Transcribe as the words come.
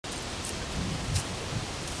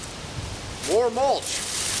more mulch.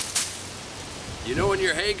 You know when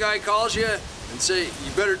your hay guy calls you and say,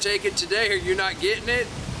 you better take it today or you're not getting it?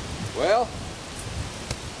 Well,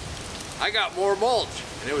 I got more mulch,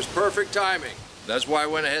 and it was perfect timing. That's why I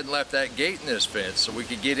went ahead and left that gate in this fence so we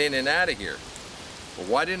could get in and out of here. But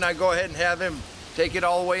why didn't I go ahead and have him take it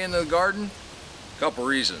all the way into the garden? A couple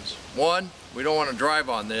reasons. One, we don't want to drive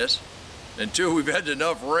on this. And two, we've had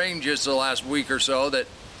enough rain just the last week or so that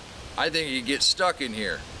I think he gets stuck in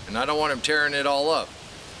here, and I don't want him tearing it all up.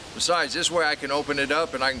 Besides, this way I can open it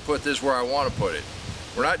up and I can put this where I want to put it.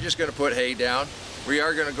 We're not just going to put hay down. We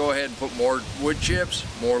are going to go ahead and put more wood chips,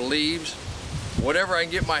 more leaves, whatever I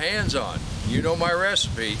can get my hands on. You know my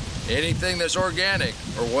recipe. Anything that's organic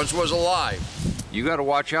or once was alive. You got to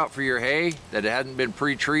watch out for your hay that it hadn't been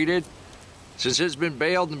pre-treated. Since it's been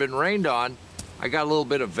baled and been rained on, I got a little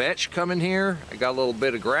bit of vetch coming here. I got a little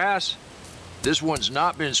bit of grass. This one's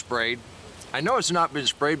not been sprayed. I know it's not been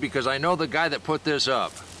sprayed because I know the guy that put this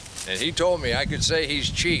up. And he told me I could say he's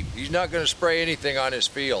cheap. He's not going to spray anything on his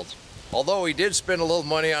fields. Although he did spend a little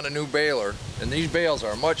money on a new baler, and these bales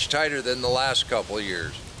are much tighter than the last couple of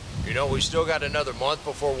years. You know, we still got another month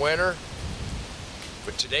before winter,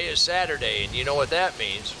 but today is Saturday, and you know what that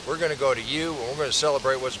means. We're going to go to you, and we're going to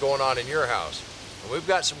celebrate what's going on in your house. And we've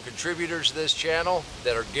got some contributors to this channel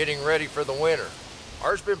that are getting ready for the winter.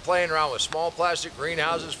 Art's been playing around with small plastic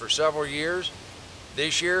greenhouses for several years.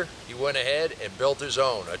 This year, he went ahead and built his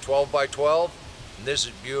own, a 12 by 12, and this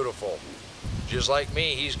is beautiful. Just like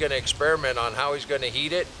me, he's going to experiment on how he's going to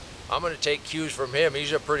heat it. I'm going to take cues from him.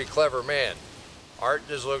 He's a pretty clever man. Art,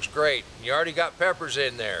 this looks great. You already got peppers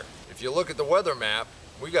in there. If you look at the weather map,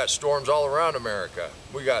 we got storms all around America.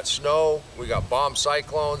 We got snow, we got bomb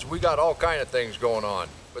cyclones, we got all kind of things going on.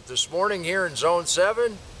 But this morning here in Zone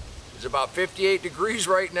 7, it's about 58 degrees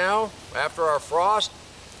right now after our frost.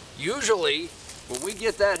 Usually, when we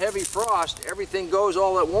get that heavy frost, everything goes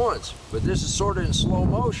all at once. But this is sort of in slow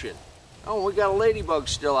motion. Oh, we got a ladybug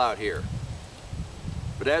still out here.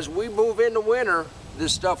 But as we move into winter,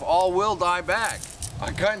 this stuff all will die back.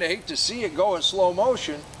 I kind of hate to see it go in slow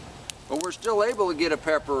motion, but we're still able to get a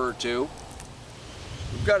pepper or two.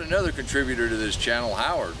 We've got another contributor to this channel,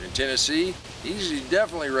 Howard, in Tennessee. He's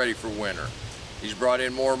definitely ready for winter. He's brought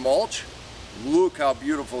in more mulch. Look how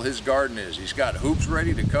beautiful his garden is. He's got hoops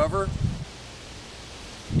ready to cover.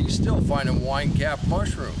 He's still finding wine cap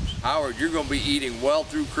mushrooms. Howard, you're going to be eating well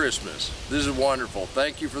through Christmas. This is wonderful.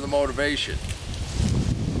 Thank you for the motivation.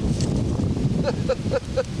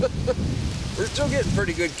 We're still getting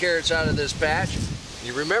pretty good carrots out of this patch.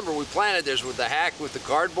 You remember we planted this with the hack with the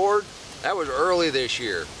cardboard? That was early this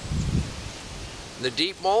year. The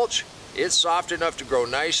deep mulch, it's soft enough to grow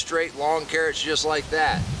nice, straight, long carrots just like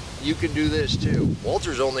that. You can do this too.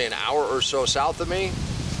 Walter's only an hour or so south of me,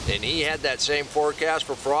 and he had that same forecast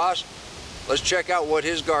for frost. Let's check out what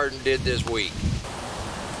his garden did this week.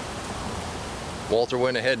 Walter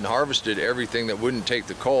went ahead and harvested everything that wouldn't take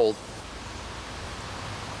the cold.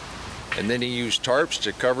 And then he used tarps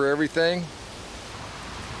to cover everything.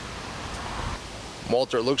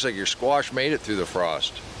 Walter, it looks like your squash made it through the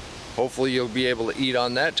frost. Hopefully you'll be able to eat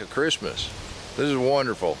on that to Christmas. This is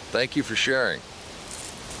wonderful. Thank you for sharing.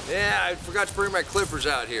 Yeah, I forgot to bring my clippers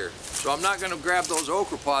out here. So I'm not going to grab those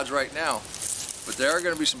okra pods right now. But there are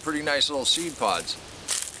going to be some pretty nice little seed pods.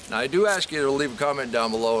 Now I do ask you to leave a comment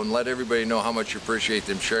down below and let everybody know how much you appreciate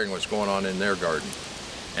them sharing what's going on in their garden.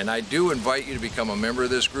 And I do invite you to become a member of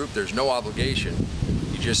this group. There's no obligation.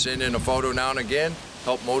 You just send in a photo now and again,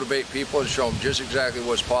 help motivate people and show them just exactly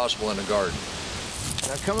what's possible in a garden.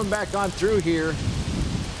 Now coming back on through here,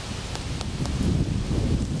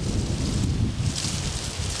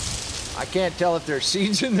 I can't tell if there's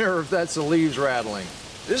seeds in there or if that's the leaves rattling.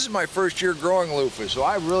 This is my first year growing lupus, so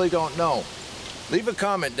I really don't know. Leave a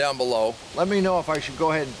comment down below. Let me know if I should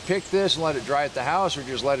go ahead and pick this and let it dry at the house or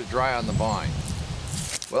just let it dry on the vine.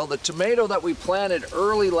 Well, the tomato that we planted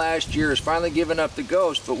early last year is finally giving up the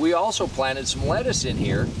ghost, but we also planted some lettuce in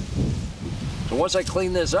here. So once I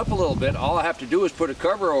clean this up a little bit, all I have to do is put a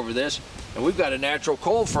cover over this, and we've got a natural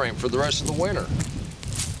cold frame for the rest of the winter.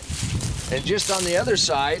 And just on the other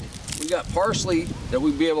side, we got parsley that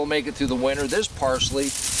we'd be able to make it through the winter. This parsley,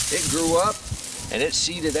 it grew up and it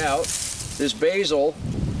seeded out. This basil,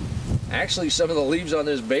 actually some of the leaves on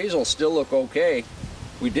this basil still look okay.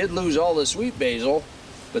 We did lose all the sweet basil,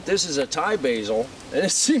 but this is a Thai basil, and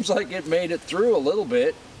it seems like it made it through a little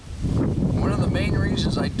bit. One of the main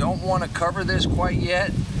reasons I don't want to cover this quite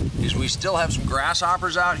yet is we still have some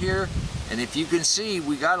grasshoppers out here, and if you can see,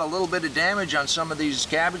 we got a little bit of damage on some of these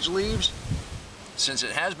cabbage leaves. Since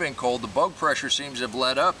it has been cold, the bug pressure seems to have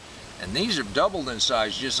let up, and these have doubled in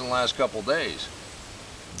size just in the last couple days.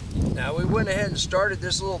 Now we went ahead and started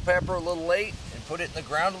this little pepper a little late and put it in the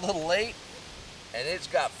ground a little late, and it's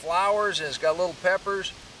got flowers and it's got little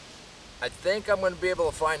peppers. I think I'm going to be able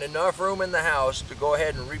to find enough room in the house to go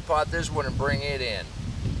ahead and repot this one and bring it in.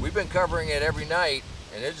 We've been covering it every night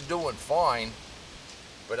and it's doing fine,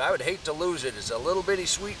 but I would hate to lose it. It's a little bitty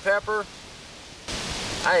sweet pepper.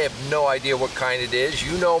 I have no idea what kind it is.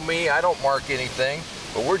 You know me, I don't mark anything,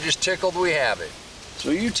 but we're just tickled we have it.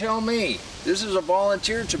 So you tell me. This is a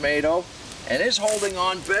volunteer tomato, and it's holding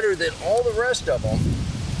on better than all the rest of them.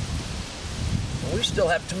 And we still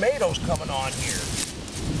have tomatoes coming on here.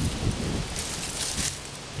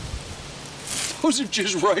 Those have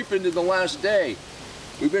just ripened in the last day.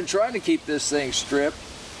 We've been trying to keep this thing stripped,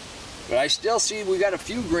 but I still see we got a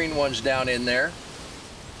few green ones down in there.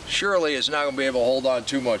 Surely it's not going to be able to hold on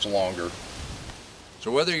too much longer.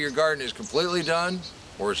 So whether your garden is completely done,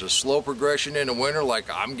 or it's a slow progression in the winter like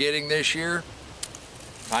I'm getting this year,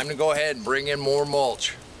 time to go ahead and bring in more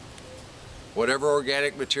mulch. Whatever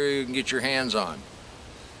organic material you can get your hands on.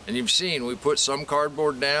 And you've seen, we put some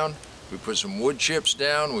cardboard down, we put some wood chips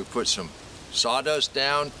down, we put some sawdust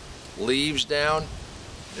down, leaves down.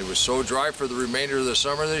 It was so dry for the remainder of the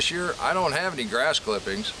summer this year, I don't have any grass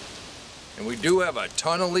clippings. And we do have a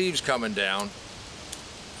ton of leaves coming down.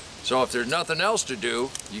 So if there's nothing else to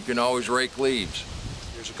do, you can always rake leaves.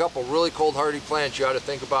 There's a couple really cold hardy plants you ought to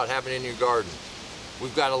think about having in your garden.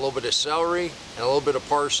 We've got a little bit of celery and a little bit of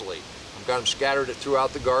parsley. I've got them scattered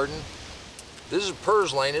throughout the garden. This is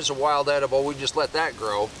purslane, it's a wild edible, we just let that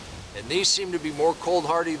grow. And these seem to be more cold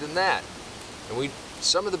hardy than that. And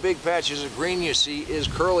some of the big patches of green you see is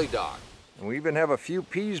curly dock. And we even have a few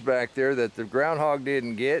peas back there that the groundhog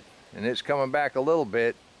didn't get, and it's coming back a little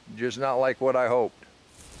bit, just not like what I hoped.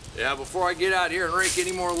 Yeah, before I get out here and rake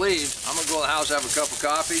any more leaves, I'm gonna go to the house, have a cup of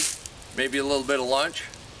coffee, maybe a little bit of lunch.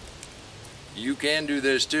 You can do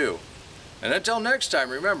this too. And until next time,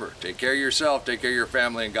 remember, take care of yourself, take care of your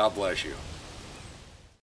family, and God bless you.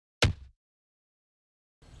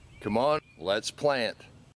 Come on, let's plant.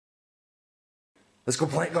 Let's go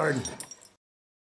plant garden.